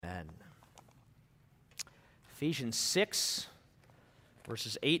Ephesians 6,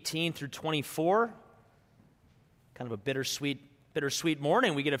 verses 18 through 24. Kind of a bittersweet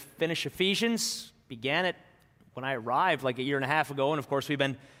morning. We get to finish Ephesians. Began it when I arrived like a year and a half ago, and of course we've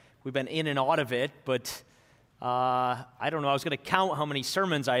been in and out of it, but I don't know. I was going to count how many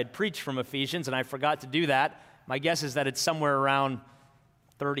sermons I had preached from Ephesians, and I forgot to do that. My guess is that it's somewhere around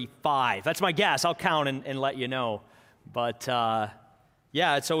 35. That's my guess. I'll count and let you know. But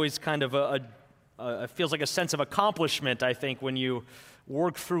yeah, it's always kind of it feels like a sense of accomplishment, I think, when you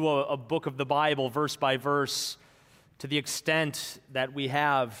work through a book of the Bible verse by verse to the extent that we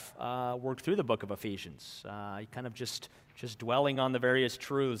have worked through the book of Ephesians. Kind of just dwelling on the various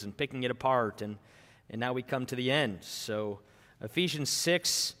truths and picking it apart, and now we come to the end. So Ephesians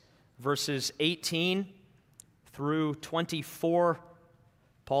 6, verses 18 through 24,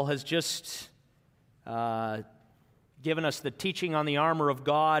 Paul has just given us the teaching on the armor of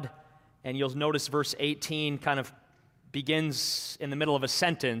God, and you'll notice verse 18 kind of begins in the middle of a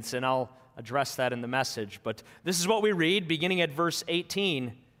sentence, and I'll address that in the message. But this is what we read, beginning at verse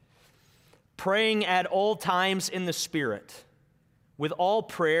 18. Praying at all times in the Spirit, with all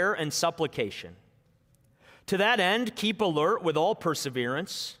prayer and supplication. To that end, keep alert with all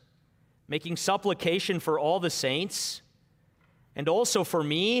perseverance, making supplication for all the saints, and also for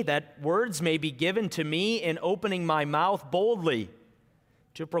me, that words may be given to me in opening my mouth boldly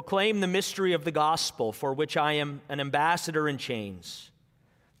to proclaim the mystery of the gospel, for which I am an ambassador in chains,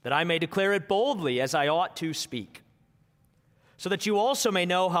 that I may declare it boldly as I ought to speak. So that you also may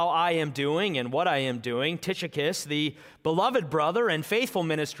know how I am doing and what I am doing, Tychicus, the beloved brother and faithful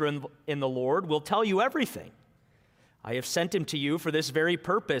minister in the Lord, will tell you everything. I have sent him to you for this very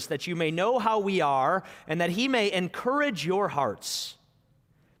purpose, that you may know how we are, and that he may encourage your hearts.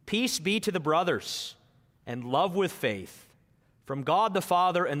 Peace be to the brothers, and love with faith, from God the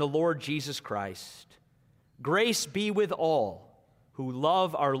Father and the Lord Jesus Christ. Grace be with all who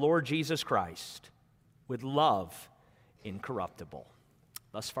love our Lord Jesus Christ, with love incorruptible.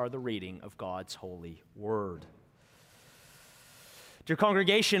 Thus far the reading of God's holy word. Dear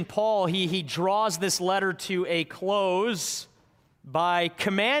congregation, Paul, he draws this letter to a close by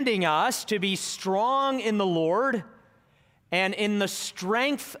commanding us to be strong in the Lord and in the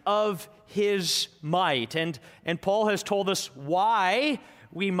strength of his might. And Paul has told us why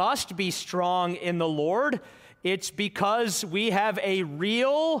we must be strong in the Lord. It's because we have a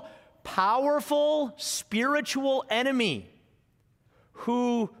real, powerful, spiritual enemy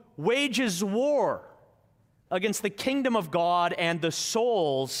who wages war against the kingdom of God and the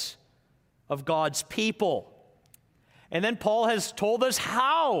souls of God's people. And then Paul has told us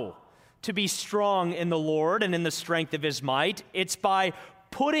how to be strong in the Lord and in the strength of his might. It's by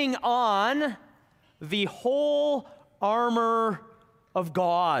putting on the whole armor of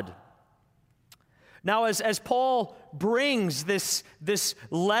God. Now, as Paul brings this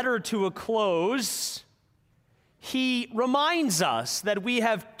letter to a close, he reminds us that we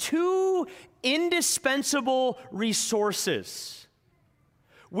have two indispensable resources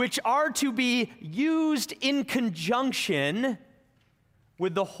which are to be used in conjunction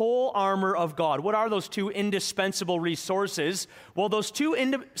with the whole armor of God. What are those two indispensable resources? Well, those two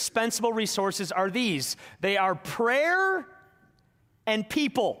indispensable resources are these. They are prayer and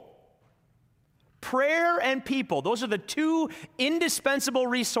people. Prayer and people. Those are the two indispensable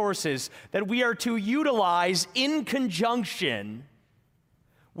resources that we are to utilize in conjunction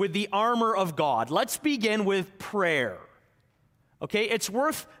with the armor of God. Let's begin with prayer. Okay, it's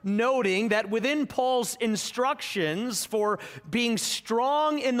worth noting that within Paul's instructions for being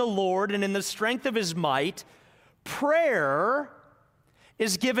strong in the Lord and in the strength of his might, prayer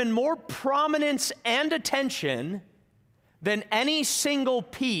is given more prominence and attention than any single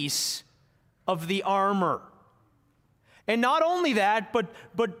piece of the armor. And not only that,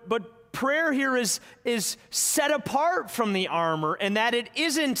 but prayer here is set apart from the armor, in that it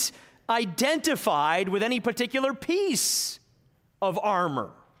isn't identified with any particular piece of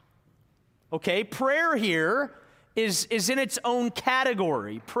armor. Okay, prayer here is in its own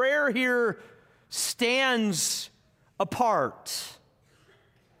category. Prayer here stands apart.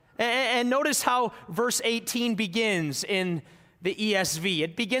 And notice how verse 18 begins in the ESV.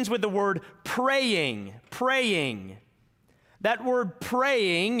 It begins with the word praying. That word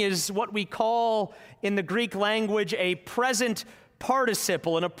praying is what we call in the Greek language a present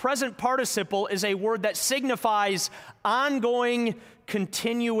participle. And a present participle is a word that signifies ongoing,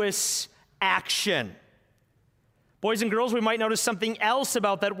 continuous action. Boys and girls, we might notice something else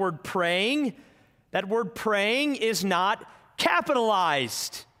about that word praying. That word praying is not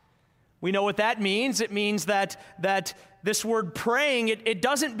capitalized. We know what that means. It means that this word praying, it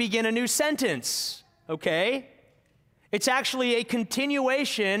doesn't begin a new sentence. okay? It's actually a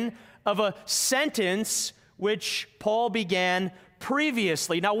continuation of a sentence which Paul began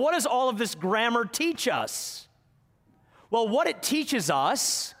previously. Now, what does all of this grammar teach us? Well, what it teaches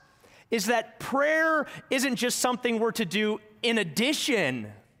us is that prayer isn't just something we're to do in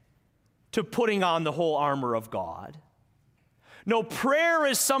addition to putting on the whole armor of God. No, prayer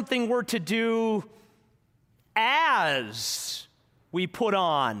is something we're to do as we put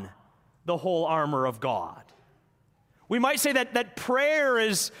on the whole armor of God. We might say that prayer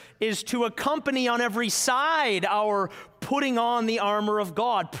is to accompany on every side our putting on the armor of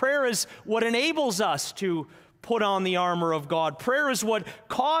God. Prayer is what enables us to put on the armor of God. Prayer is what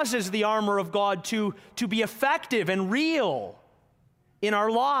causes the armor of God to be effective and real in our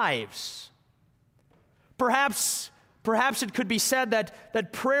lives. Perhaps it could be said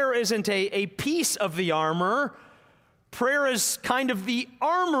that prayer isn't a piece of the armor. Prayer is kind of the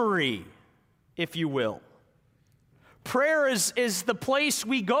armory, if you will. Prayer is the place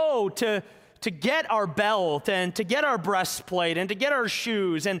we go to get our belt and to get our breastplate and to get our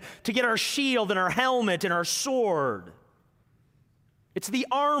shoes and to get our shield and our helmet and our sword. It's the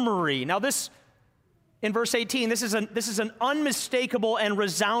armory. Now this, in verse 18, this is an unmistakable and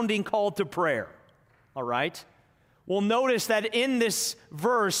resounding call to prayer, all right? We'll notice that in this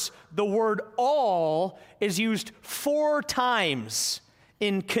verse, the word all is used 4 times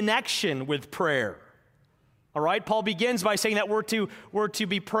in connection with prayer. All right, Paul begins by saying that we're to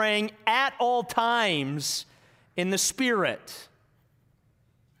be praying at all times in the Spirit.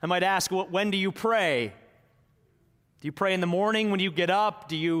 I might ask, when do you pray? Do you pray in the morning when you get up?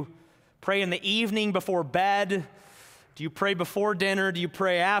 Do you pray in the evening before bed? Do you pray before dinner? Do you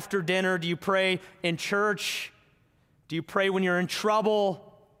pray after dinner? Do you pray in church? Do you pray when you're in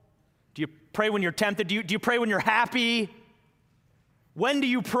trouble? Do you pray when you're tempted? Do you pray when you're happy? When do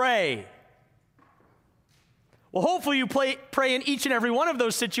you pray? Well, hopefully you pray in each and every one of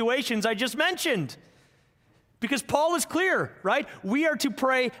those situations I just mentioned. Because Paul is clear, right? We are to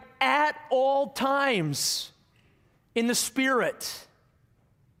pray at all times in the Spirit.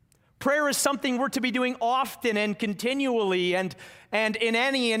 Prayer is something we're to be doing often and continually, and in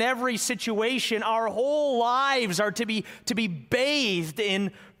any and every situation. Our whole lives are to be bathed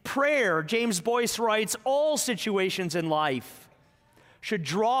in prayer. James Boyce writes, all situations in life should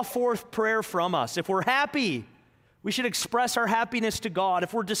draw forth prayer from us. If we're happy, we should express our happiness to God.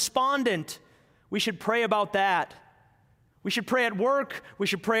 If we're despondent, we should pray about that. We should pray at work. We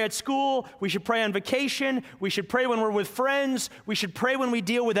should pray at school. We should pray on vacation. We should pray when we're with friends. We should pray when we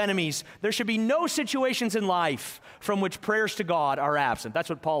deal with enemies. There should be no situations in life from which prayers to God are absent. That's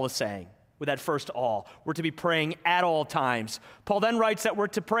what Paul is saying with that first all. We're to be praying at all times. Paul then writes that we're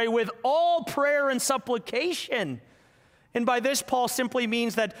to pray with all prayer and supplication. And by this, Paul simply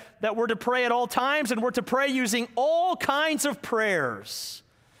means that we're to pray at all times, and we're to pray using all kinds of prayers.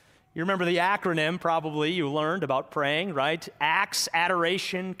 You remember the acronym, probably, you learned about praying, right? Acts,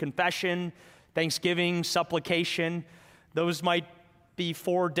 adoration, confession, thanksgiving, supplication. Those might be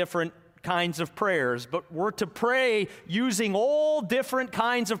 4 different kinds of prayers, but we're to pray using all different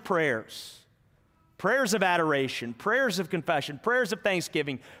kinds of prayers. Prayers of adoration, prayers of confession, prayers of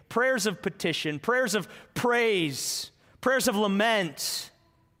thanksgiving, prayers of petition, prayers of praise, prayers of lament.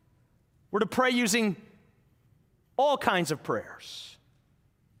 We're to pray using all kinds of prayers.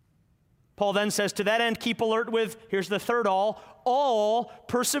 Paul then says, to that end, keep alert with, here's the third all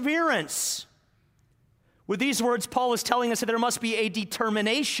perseverance. With these words, Paul is telling us that there must be a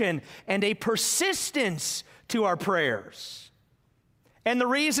determination and a persistence to our prayers. And the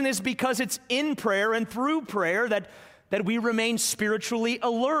reason is because it's in prayer and through prayer that we remain spiritually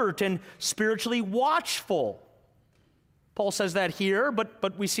alert and spiritually watchful. Paul says that here,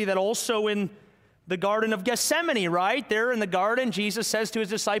 but we see that also in the Garden of Gethsemane, right? There in the garden, Jesus says to his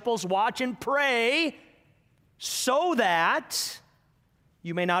disciples, watch and pray so that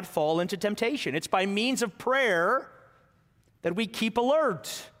you may not fall into temptation. It's by means of prayer that we keep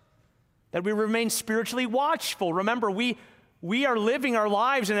alert, that we remain spiritually watchful. Remember, we are living our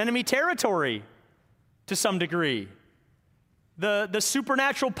lives in enemy territory to some degree. The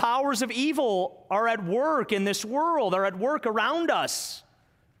supernatural powers of evil are at work in this world, are at work around us.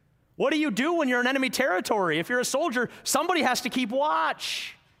 What do you do when you're in enemy territory? If you're a soldier, somebody has to keep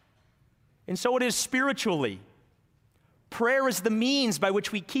watch. And so it is spiritually. Prayer is the means by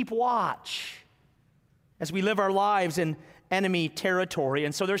which we keep watch as we live our lives in enemy territory.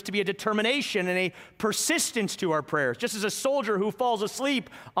 And so there's to be a determination and a persistence to our prayers. Just as a soldier who falls asleep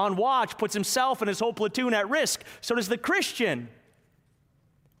on watch puts himself and his whole platoon at risk, so does the Christian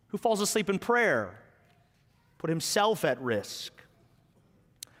who falls asleep in prayer put himself at risk.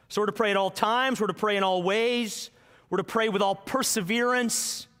 So we're to pray at all times. We're to pray in all ways. We're to pray with all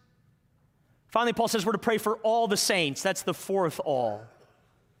perseverance. Finally, Paul says we're to pray for all the saints. That's the fourth all.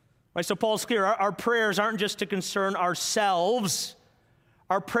 Right, so Paul's clear. Our prayers aren't just to concern ourselves.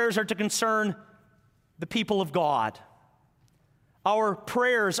 Our prayers are to concern the people of God. Our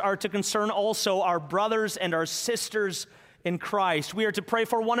prayers are to concern also our brothers and our sisters in Christ. We are to pray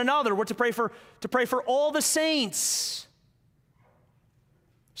for one another. We're to pray for all the saints.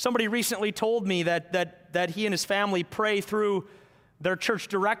 Somebody recently told me that he and his family pray through their church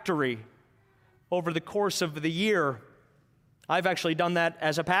directory over the course of the year. I've actually done that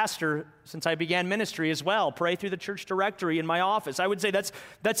as a pastor since I began ministry as well. Pray through the church directory in my office. I would say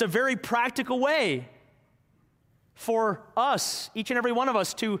that's a very practical way for us, each and every one of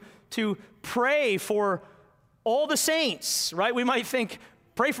us, to pray for all the saints, right? We might think,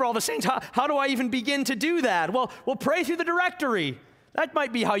 pray for all the saints. How do I even begin to do that? Well, pray through the directory. That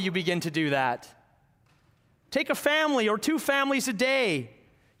might be how you begin to do that. Take a family or two families a day.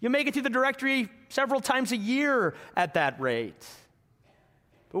 You make it through the directory several times a year at that rate.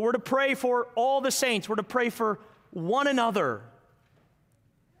 But we're to pray for all the saints. We're to pray for one another.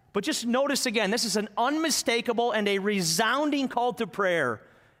 But just notice again, this is an unmistakable and a resounding call to prayer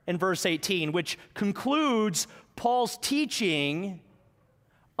in verse 18, which concludes Paul's teaching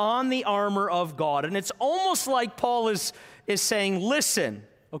on the armor of God. And it's almost like Paul is saying, listen,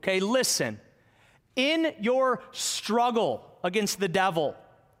 okay, listen. In your struggle against the devil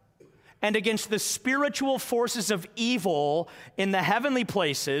and against the spiritual forces of evil in the heavenly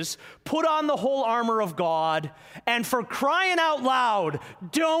places, put on the whole armor of God, and for crying out loud,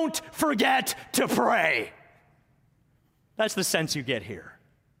 don't forget to pray. That's the sense you get here.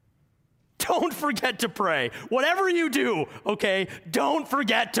 Don't forget to pray. Whatever you do, okay, don't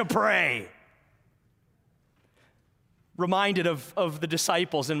forget to pray. Reminded of the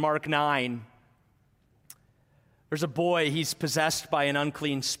disciples in Mark 9. There's a boy, he's possessed by an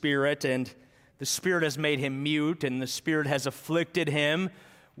unclean spirit, and the spirit has made him mute, and the spirit has afflicted him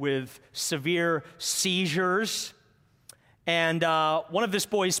with severe seizures. And one of this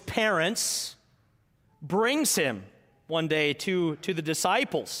boy's parents brings him one day to the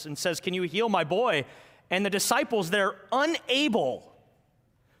disciples and says, "Can you heal my boy?" And the disciples, they're unable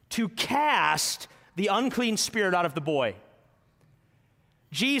to cast the unclean spirit out of the boy.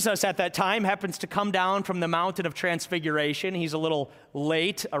 Jesus at that time happens to come down from the mountain of transfiguration. He's a little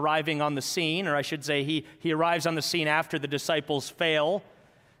late arriving on the scene, or I should say he arrives on the scene after the disciples fail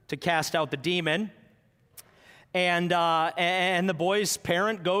to cast out the demon. And the boy's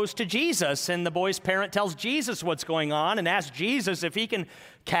parent goes to Jesus, and the boy's parent tells Jesus what's going on and asks Jesus if he can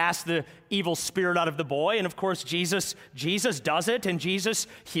cast the evil spirit out of the boy. And of course, Jesus does it, and Jesus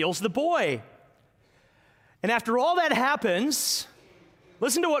heals the boy. And after all that happens,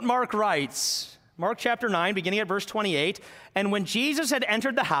 listen to what Mark writes. Mark chapter 9, beginning at verse 28. And when Jesus had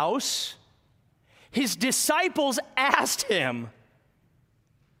entered the house, his disciples asked him,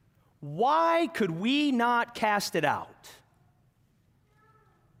 "Why could we not cast it out?"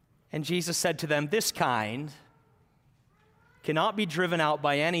 And Jesus said to them, "This kind cannot be driven out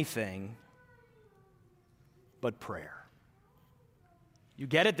by anything but prayer." You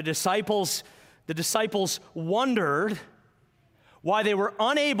get it? The disciples wondered why they were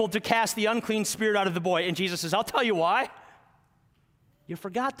unable to cast the unclean spirit out of the boy. And Jesus says, "I'll tell you why. You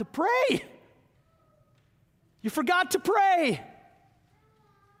forgot to pray. You forgot to pray."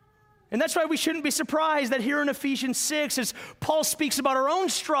 And that's why we shouldn't be surprised that here in Ephesians 6, as Paul speaks about our own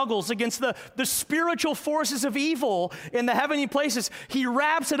struggles against the spiritual forces of evil in the heavenly places, he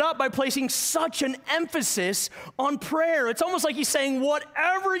wraps it up by placing such an emphasis on prayer. It's almost like he's saying,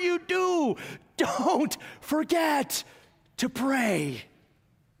 whatever you do, don't forget to pray.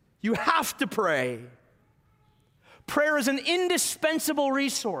 You have to pray. Prayer is an indispensable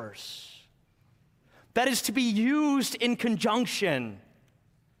resource that is to be used in conjunction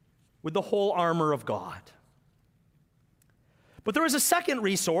with the whole armor of God. But there is a second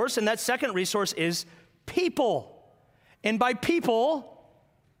resource, and that second resource is people. And by people,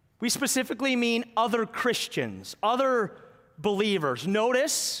 we specifically mean other Christians, other believers.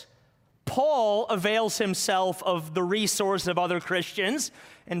 Notice, Paul avails himself of the resource of other Christians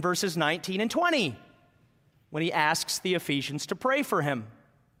in verses 19 and 20 when he asks the Ephesians to pray for him.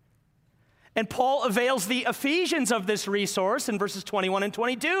 And Paul avails the Ephesians of this resource in verses 21 and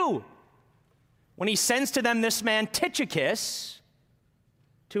 22 when he sends to them this man Tychicus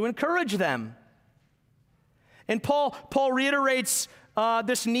to encourage them. And Paul reiterates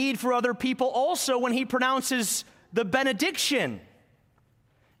this need for other people also when he pronounces the benediction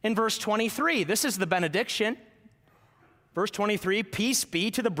in verse 23. This is the benediction. Verse 23, peace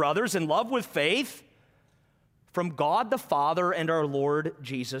be to the brothers in love with faith from God the Father and our Lord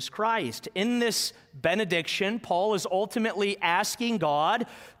Jesus Christ. In this benediction, Paul is ultimately asking God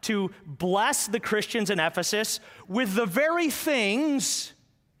to bless the Christians in Ephesus with the very things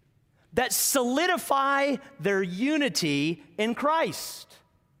that solidify their unity in Christ.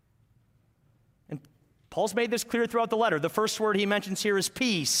 And Paul's made this clear throughout the letter. The first word he mentions here is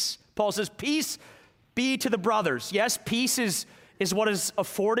peace. Paul says, peace be to the brothers. Yes, peace is what is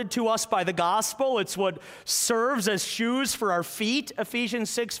afforded to us by the gospel. It's what serves as shoes for our feet, Ephesians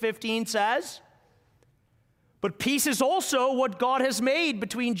 6:15 says. But peace is also what God has made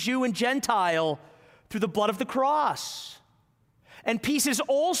between Jew and Gentile through the blood of the cross. And peace is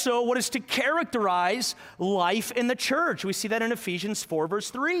also what is to characterize life in the church. We see that in Ephesians 4,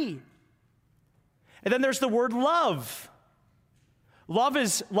 verse 3. And then there's the word love. Love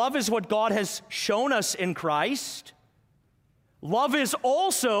is what God has shown us in Christ. Love is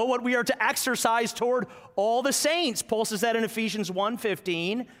also what we are to exercise toward all the saints. Paul says that in Ephesians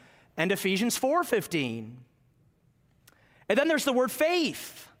 1:15 and Ephesians 4:15. And then there's the word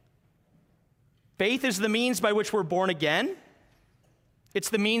faith. Faith is the means by which we're born again. It's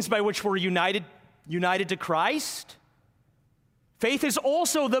the means by which we're united to Christ. Faith is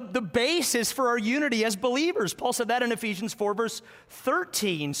also the basis for our unity as believers. Paul said that in Ephesians 4, verse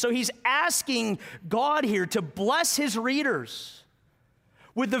 13. So he's asking God here to bless his readers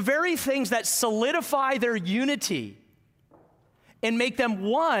with the very things that solidify their unity and make them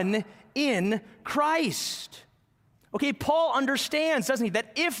one in Christ. Okay, Paul understands, doesn't he,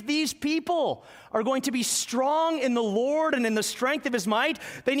 that if these people are going to be strong in the Lord and in the strength of his might,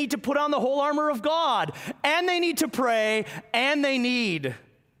 they need to put on the whole armor of God, and they need to pray, and they need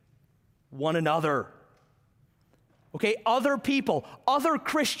one another. Okay, other people, other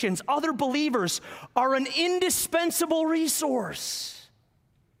Christians, other believers are an indispensable resource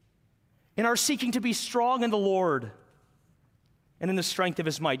in our seeking to be strong in the Lord and in the strength of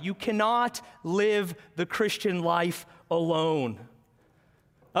his might. You cannot live the Christian life alone.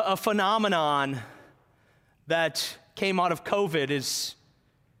 A phenomenon that came out of COVID is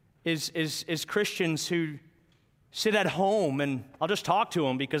Christians who sit at home, and I'll just talk to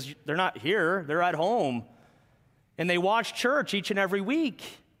them because they're not here, they're at home, and they watch church each and every week.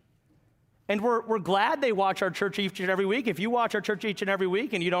 And we're glad they watch our church each and every week. If you watch our church each and every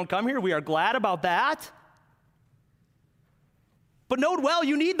week and you don't come here, we are glad about that. But note well,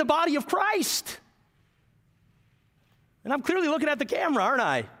 you need the body of Christ. And I'm clearly looking at the camera, aren't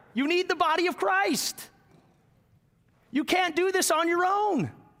I? You need the body of Christ. You can't do this on your own.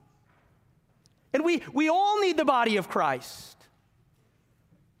 And we all need the body of Christ.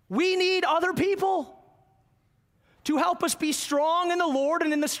 We need other people to help us be strong in the Lord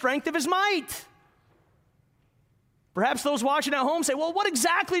and in the strength of his might. Perhaps those watching at home say, well, what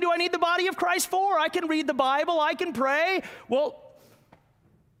exactly do I need the body of Christ for? I can read the Bible, I can pray. Well,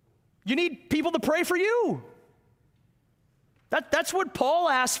 you need people to pray for you. That's what Paul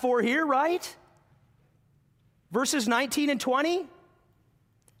asks for here, right? Verses 19 and 20.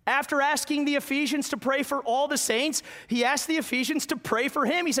 After asking the Ephesians to pray for all the saints, he asked the Ephesians to pray for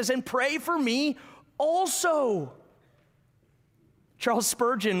him. He says, and pray for me also. Charles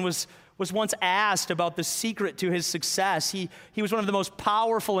Spurgeon was once asked about the secret to his success. He was one of the most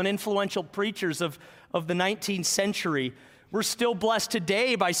powerful and influential preachers of the 19th century. We're still blessed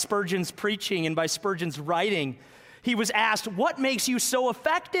today by Spurgeon's preaching and by Spurgeon's writing. He was asked, what makes you so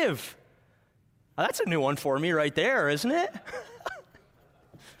effective? Well, that's a new one for me right there, isn't it?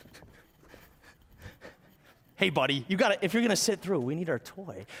 Hey, buddy, if you're going to sit through, we need our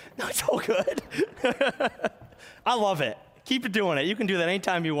toy. No, it's all good. I love it. Keep doing it. You can do that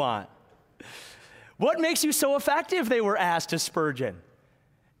anytime you want. What makes you so effective, they were asked to Spurgeon.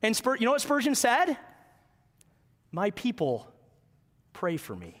 And you know what Spurgeon said? My people pray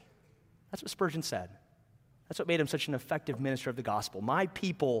for me. That's what Spurgeon said. That's what made him such an effective minister of the gospel. My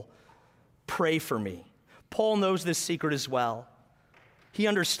people pray for me. Paul knows this secret as well. He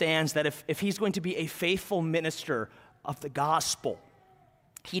understands that if he's going to be a faithful minister of the gospel,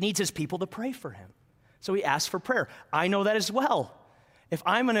 he needs his people to pray for him. So he asks for prayer. I know that as well. If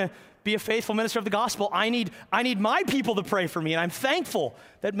I'm going to be a faithful minister of the gospel, I need my people to pray for me. And I'm thankful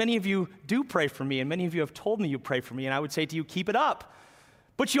that many of you do pray for me, and many of you have told me you pray for me, and I would say to you, keep it up.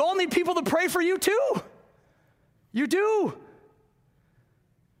 But you all need people to pray for you too. You do.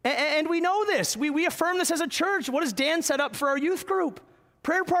 And we know this. We affirm this as a church. What has Dan set up for our youth group?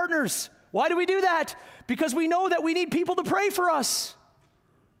 Prayer partners. Why do we do that? Because we know that we need people to pray for us.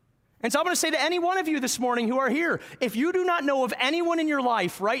 And so I'm going to say to any one of you this morning who are here, if you do not know of anyone in your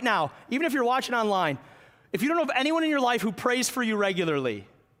life right now, even if you're watching online, if you don't know of anyone in your life who prays for you regularly,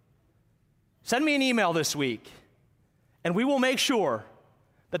 send me an email this week, and we will make sure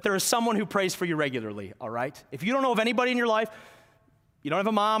that there is someone who prays for you regularly, all right? If you don't know of anybody in your life, you don't have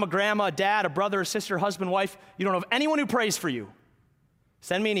a mom, a grandma, a dad, a brother, a sister, husband, wife, you don't know of anyone who prays for you,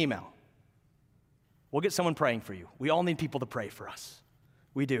 send me an email. We'll get someone praying for you. We all need people to pray for us.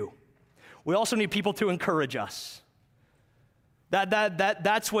 We do. We also need people to encourage us.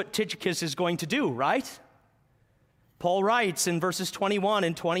 That's what Tychicus is going to do, right? Paul writes in verses 21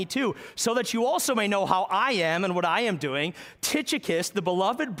 and 22, so that you also may know how I am and what I am doing, Tychicus, the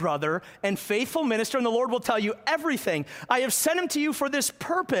beloved brother and faithful minister, and the Lord will tell you everything. I have sent him to you for this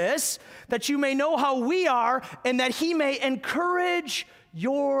purpose, that you may know how we are and that he may encourage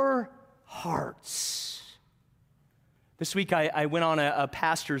your hearts. This week I went on a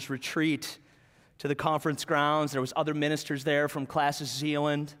pastor's retreat to the conference grounds. There was other ministers there from Classes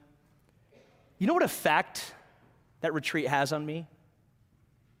Zealand. You know what effect that retreat has on me?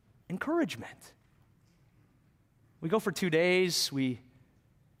 Encouragement. We go for 2 days, we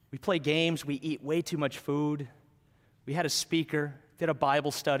play games, we eat way too much food. We had a speaker, did a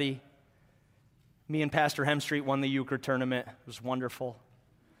Bible study. Me and Pastor Hemstreet won the euchre tournament. It was wonderful.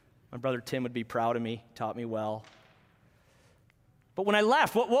 My brother Tim would be proud of me, taught me well. But when I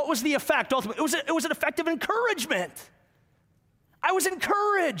left, what was the effect? Ultimately, it was an effect of encouragement. I was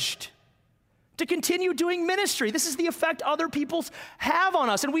encouraged to continue doing ministry. This is the effect other people have on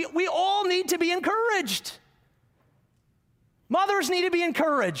us, and we all need to be encouraged. Mothers need to be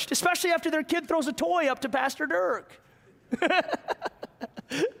encouraged, especially after their kid throws a toy up to Pastor Dirk.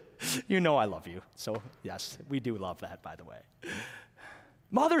 You know I love you, so yes, we do love that, by the way.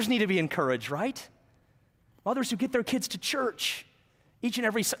 Mothers need to be encouraged, right? Mothers who get their kids to church each and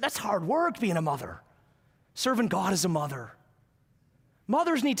every Sunday. That's hard work, being a mother, serving God as a mother.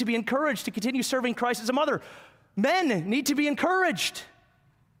 Mothers need to be encouraged to continue serving Christ as a mother. Men need to be encouraged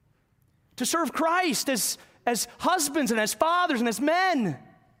to serve Christ as husbands and as fathers and as men.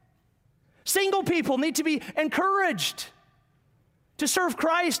 Single people need to be encouraged to serve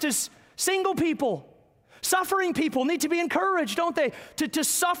Christ as single people. Suffering people need to be encouraged, don't they, to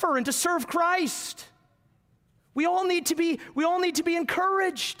suffer and to serve Christ. We all need to be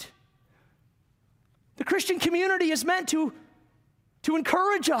encouraged. The Christian community is meant to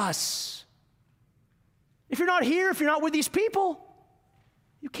encourage us. If you're not here, if you're not with these people,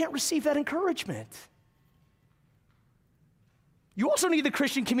 you can't receive that encouragement. You also need the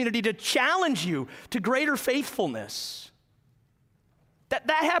Christian community to challenge you to greater faithfulness. That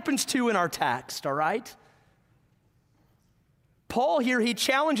happens too in our text, all right? Paul here, he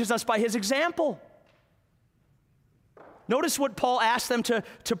challenges us by his example. Notice what Paul asked them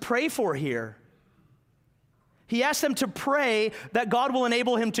to pray for here. He asked them to pray that God will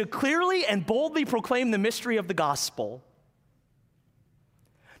enable him to clearly and boldly proclaim the mystery of the gospel.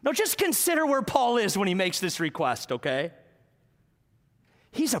 Now just consider where Paul is when he makes this request, okay?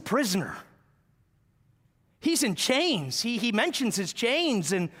 He's a prisoner. He's in chains. He mentions his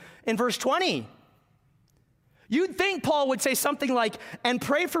chains in verse 20. You'd think Paul would say something like, and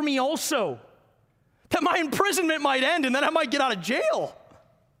pray for me also, that my imprisonment might end and then I might get out of jail.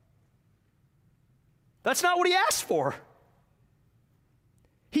 That's not what he asked for.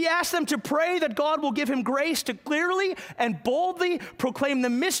 He asked them to pray that God will give him grace to clearly and boldly proclaim the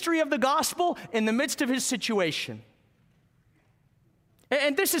mystery of the gospel in the midst of his situation.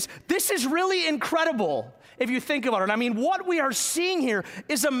 And this is really incredible if you think about it. I mean, what we are seeing here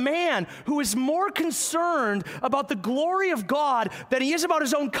is a man who is more concerned about the glory of God than he is about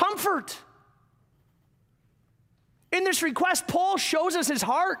his own comfort. In this request, Paul shows us his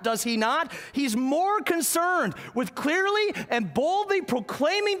heart, does he not? He's more concerned with clearly and boldly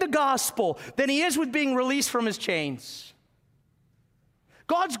proclaiming the gospel than he is with being released from his chains.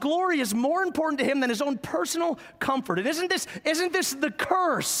 God's glory is more important to him than his own personal comfort. And isn't this the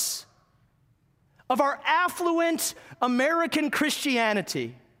curse of our affluent American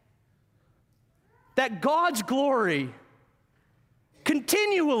Christianity? That God's glory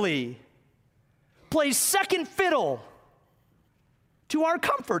continually plays second fiddle to our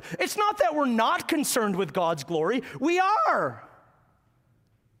comfort. It's not that we're not concerned with God's glory. We are.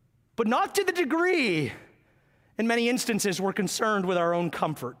 But not to the degree, in many instances, we're concerned with our own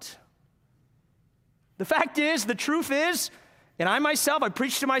comfort. The fact is, the truth is, and I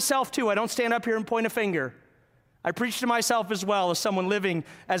preach to myself too. I don't stand up here and point a finger. I preach to myself as well as someone living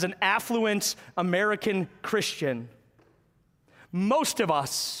as an affluent American Christian. Most of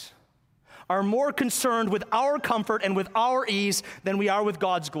us are more concerned with our comfort and with our ease than we are with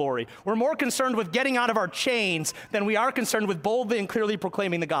God's glory. We're more concerned with getting out of our chains than we are concerned with boldly and clearly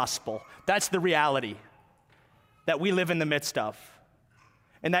proclaiming the gospel. That's the reality. that we live in the midst of.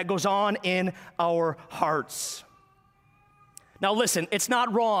 And that goes on in our hearts. Now listen, it's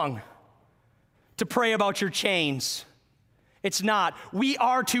not wrong to pray about your chains. It's not. We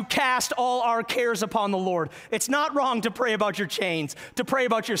are to cast all our cares upon the Lord. It's not wrong to pray about your chains, to pray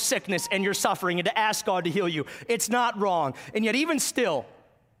about your sickness and your suffering, and to ask God to heal you. It's not wrong. And yet even still,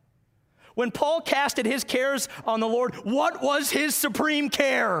 when Paul casted his cares on the Lord, what was his supreme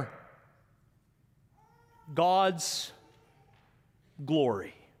care? God's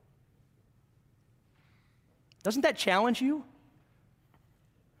glory. Doesn't that challenge you?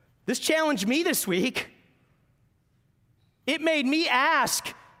 This challenged me this week. It made me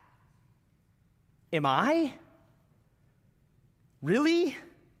ask, am I really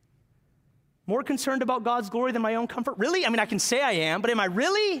more concerned about God's glory than my own comfort? Really? I mean, I can say I am, but am I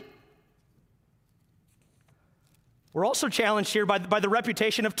really? We're also challenged here by the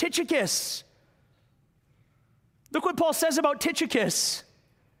reputation of Tychicus. Look what Paul says about Tychicus.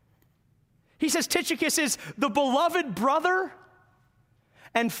 He says Tychicus is the beloved brother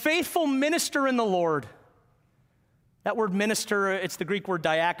and faithful minister in the Lord. That word minister, it's the Greek word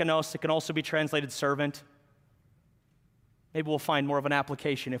diakonos. It can also be translated servant. Maybe we'll find more of an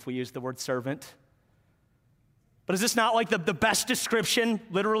application if we use the word servant. But is this not like the best description,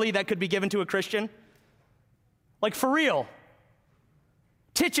 literally, that could be given to a Christian? Like, for real.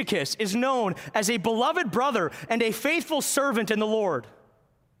 Tychicus is known as a beloved brother and a faithful servant in the Lord.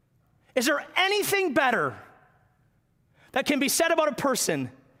 Is there anything better that can be said about a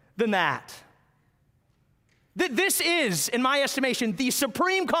person than that? This is, in my estimation, the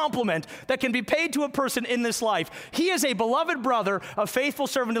supreme compliment that can be paid to a person in this life. He is a beloved brother, a faithful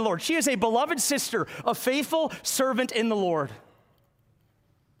servant in the Lord. She is a beloved sister, a faithful servant in the Lord.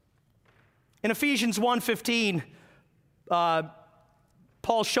 In Ephesians 1:15,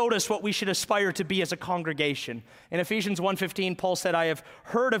 Paul showed us what we should aspire to be as a congregation. In Ephesians 1:15, Paul said, I have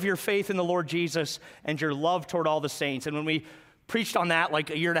heard of your faith in the Lord Jesus and your love toward all the saints. And when we preached on that like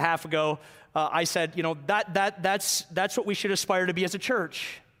a year and a half ago, I said, that's what we should aspire to be as a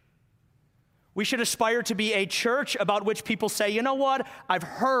church. We should aspire to be a church about which people say, you know what? I've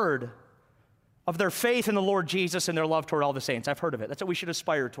heard of their faith in the Lord Jesus and their love toward all the saints. I've heard of it. That's what we should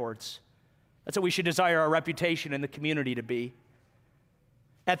aspire towards. That's what we should desire our reputation in the community to be.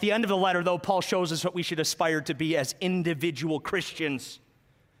 At the end of the letter, though, Paul shows us what we should aspire to be as individual Christians.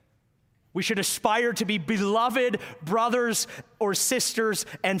 We should aspire to be beloved brothers or sisters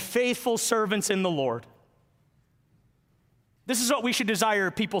and faithful servants in the Lord. This is what we should desire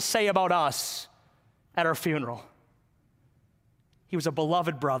people say about us at our funeral. He was a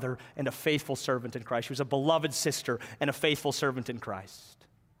beloved brother and a faithful servant in Christ. He was a beloved sister and a faithful servant in Christ.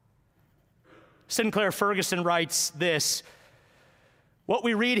 Sinclair Ferguson writes this: what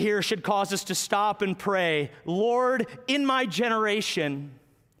we read here should cause us to stop and pray, Lord, in my generation,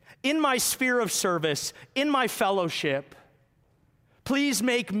 in my sphere of service, in my fellowship, please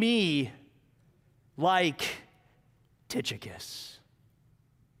make me like Tychicus.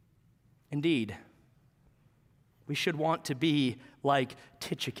 Indeed, we should want to be like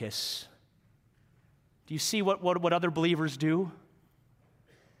Tychicus. Do you see what other believers do?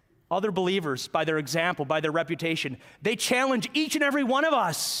 Other believers, by their example, by their reputation, they challenge each and every one of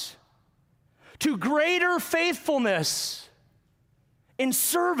us to greater faithfulness in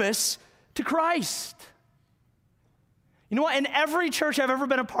service to Christ. You know what? In every church I've ever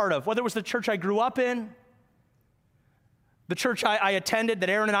been a part of, whether it was the church I grew up in, the church I attended, that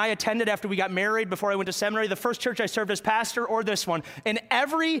Aaron and I attended after we got married before I went to seminary, the first church I served as pastor, or this one, in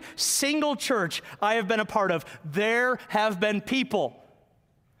every single church I have been a part of, there have been people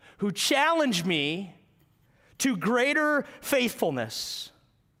who challenge me to greater faithfulness.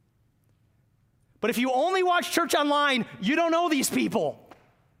 But if you only watch church online, you don't know these people.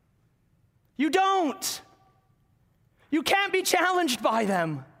 You don't. You can't be challenged by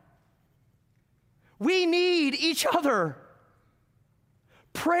them. We need each other.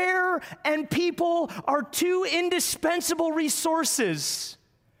 Prayer and people are two indispensable resources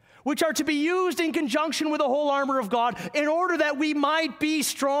which are to be used in conjunction with the whole armor of God in order that we might be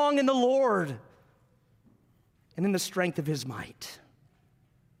strong in the Lord and in the strength of his might.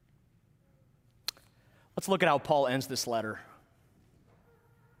 Let's look at how Paul ends this letter.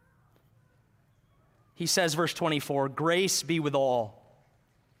 He says, verse 24, grace be with all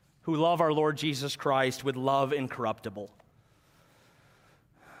who love our Lord Jesus Christ with love incorruptible.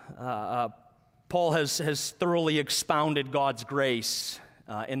 Paul has thoroughly expounded God's grace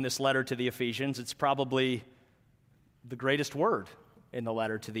in this letter to the Ephesians. It's probably the greatest word in the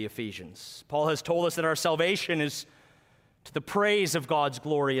letter to the Ephesians. Paul has told us that our salvation is to the praise of God's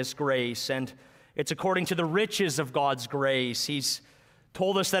glorious grace, and It's according to the riches of God's grace. He's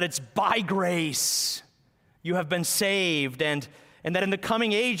told us that it's by grace you have been saved, and that in the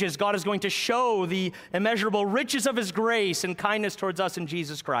coming ages, God is going to show the immeasurable riches of his grace and kindness towards us in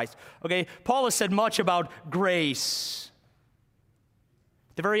Jesus Christ. Okay, Paul has said much about grace.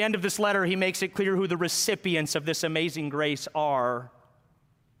 At the very end of this letter, he makes it clear who the recipients of this amazing grace are.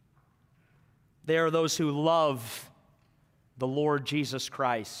 They are those who love the Lord Jesus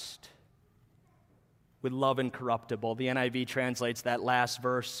Christ with love incorruptible. The NIV translates that last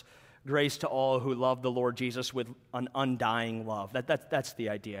verse, grace to all who love the Lord Jesus with an undying love. That's the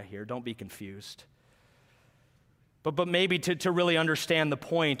idea here. Don't be confused. But maybe to really understand the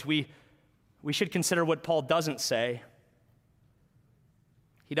point, we should consider what Paul doesn't say.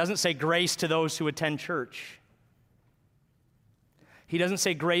 He doesn't say grace to those who attend church. He doesn't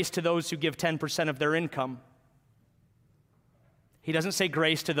say grace to those who give 10% of their income. He doesn't say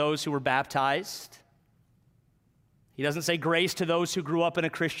grace to those who were baptized. He doesn't say grace to those who grew up in a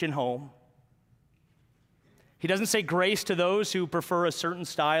Christian home. He doesn't say grace to those who prefer a certain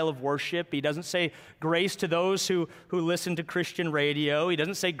style of worship. He doesn't say grace to those who listen to Christian radio. He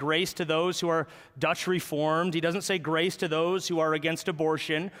doesn't say grace to those who are Dutch Reformed. He doesn't say grace to those who are against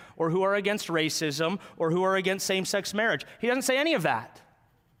abortion or who are against racism or who are against same-sex marriage. He doesn't say any of that.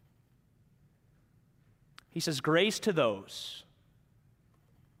 He says grace to those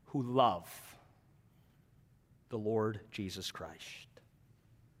who love the Lord Jesus Christ.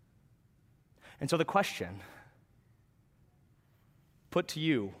 And so the question put to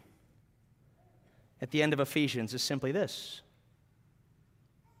you at the end of Ephesians is simply this: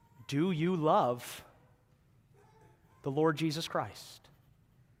 do you love the Lord Jesus Christ?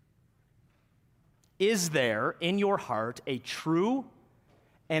 Is there in your heart a true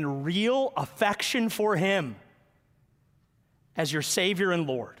and real affection for him as your Savior and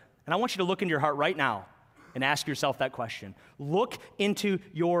Lord? And I want you to look into your heart right now and ask yourself that question. Look into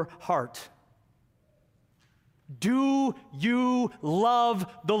your heart. Do you love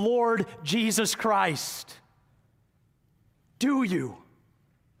the Lord Jesus Christ? Do you?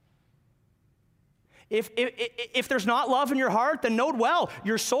 If there's not love in your heart, then note well,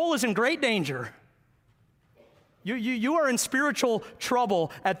 your soul is in great danger. You are in spiritual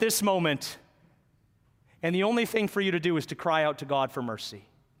trouble at this moment. And the only thing for you to do is to cry out to God for mercy.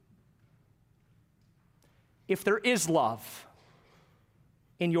 If there is love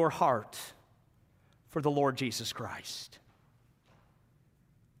in your heart for the Lord Jesus Christ,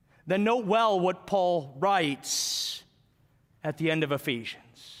 then note well what Paul writes at the end of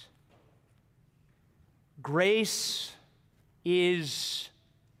Ephesians. Grace is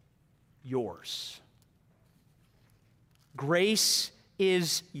yours. Grace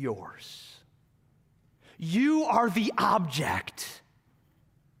is yours. You are the object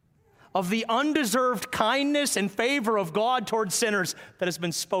of the undeserved kindness and favor of God towards sinners that has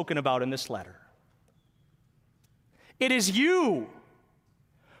been spoken about in this letter. It is you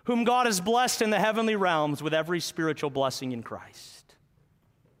whom God has blessed in the heavenly realms with every spiritual blessing in Christ.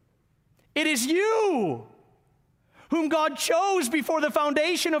 It is you whom God chose before the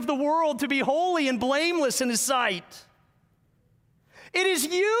foundation of the world to be holy and blameless in his sight. It is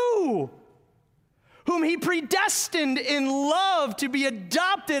you whom he predestined in love to be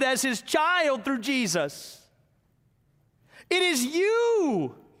adopted as his child through Jesus. It is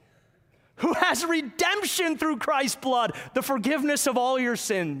you who has redemption through Christ's blood, the forgiveness of all your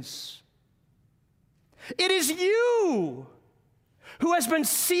sins. It is you who has been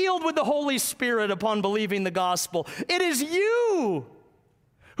sealed with the Holy Spirit upon believing the gospel. It is you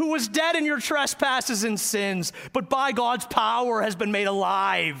who was dead in your trespasses and sins, but by God's power has been made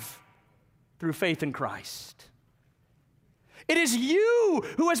alive through faith in Christ. It is you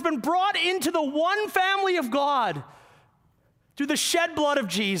who has been brought into the one family of God through the shed blood of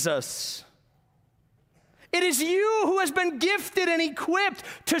Jesus. It is you who has been gifted and equipped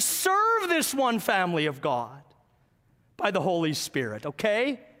to serve this one family of God by the Holy Spirit,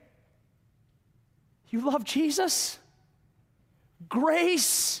 okay? You love Jesus?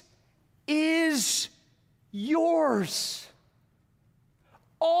 Grace is yours.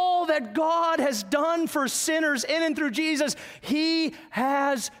 All that God has done for sinners in and through Jesus, he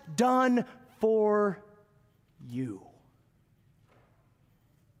has done for you.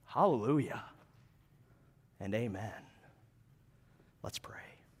 Hallelujah and amen. Let's pray.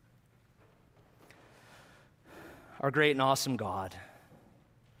 Our great and awesome God,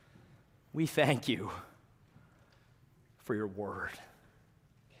 we thank you for your word.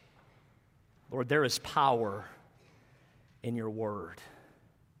 Lord, there is power in your word.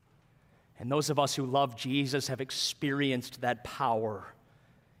 And those of us who love Jesus have experienced that power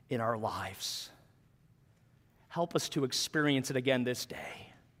in our lives. Help us to experience it again this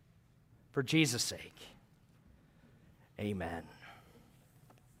day. For Jesus' sake, amen.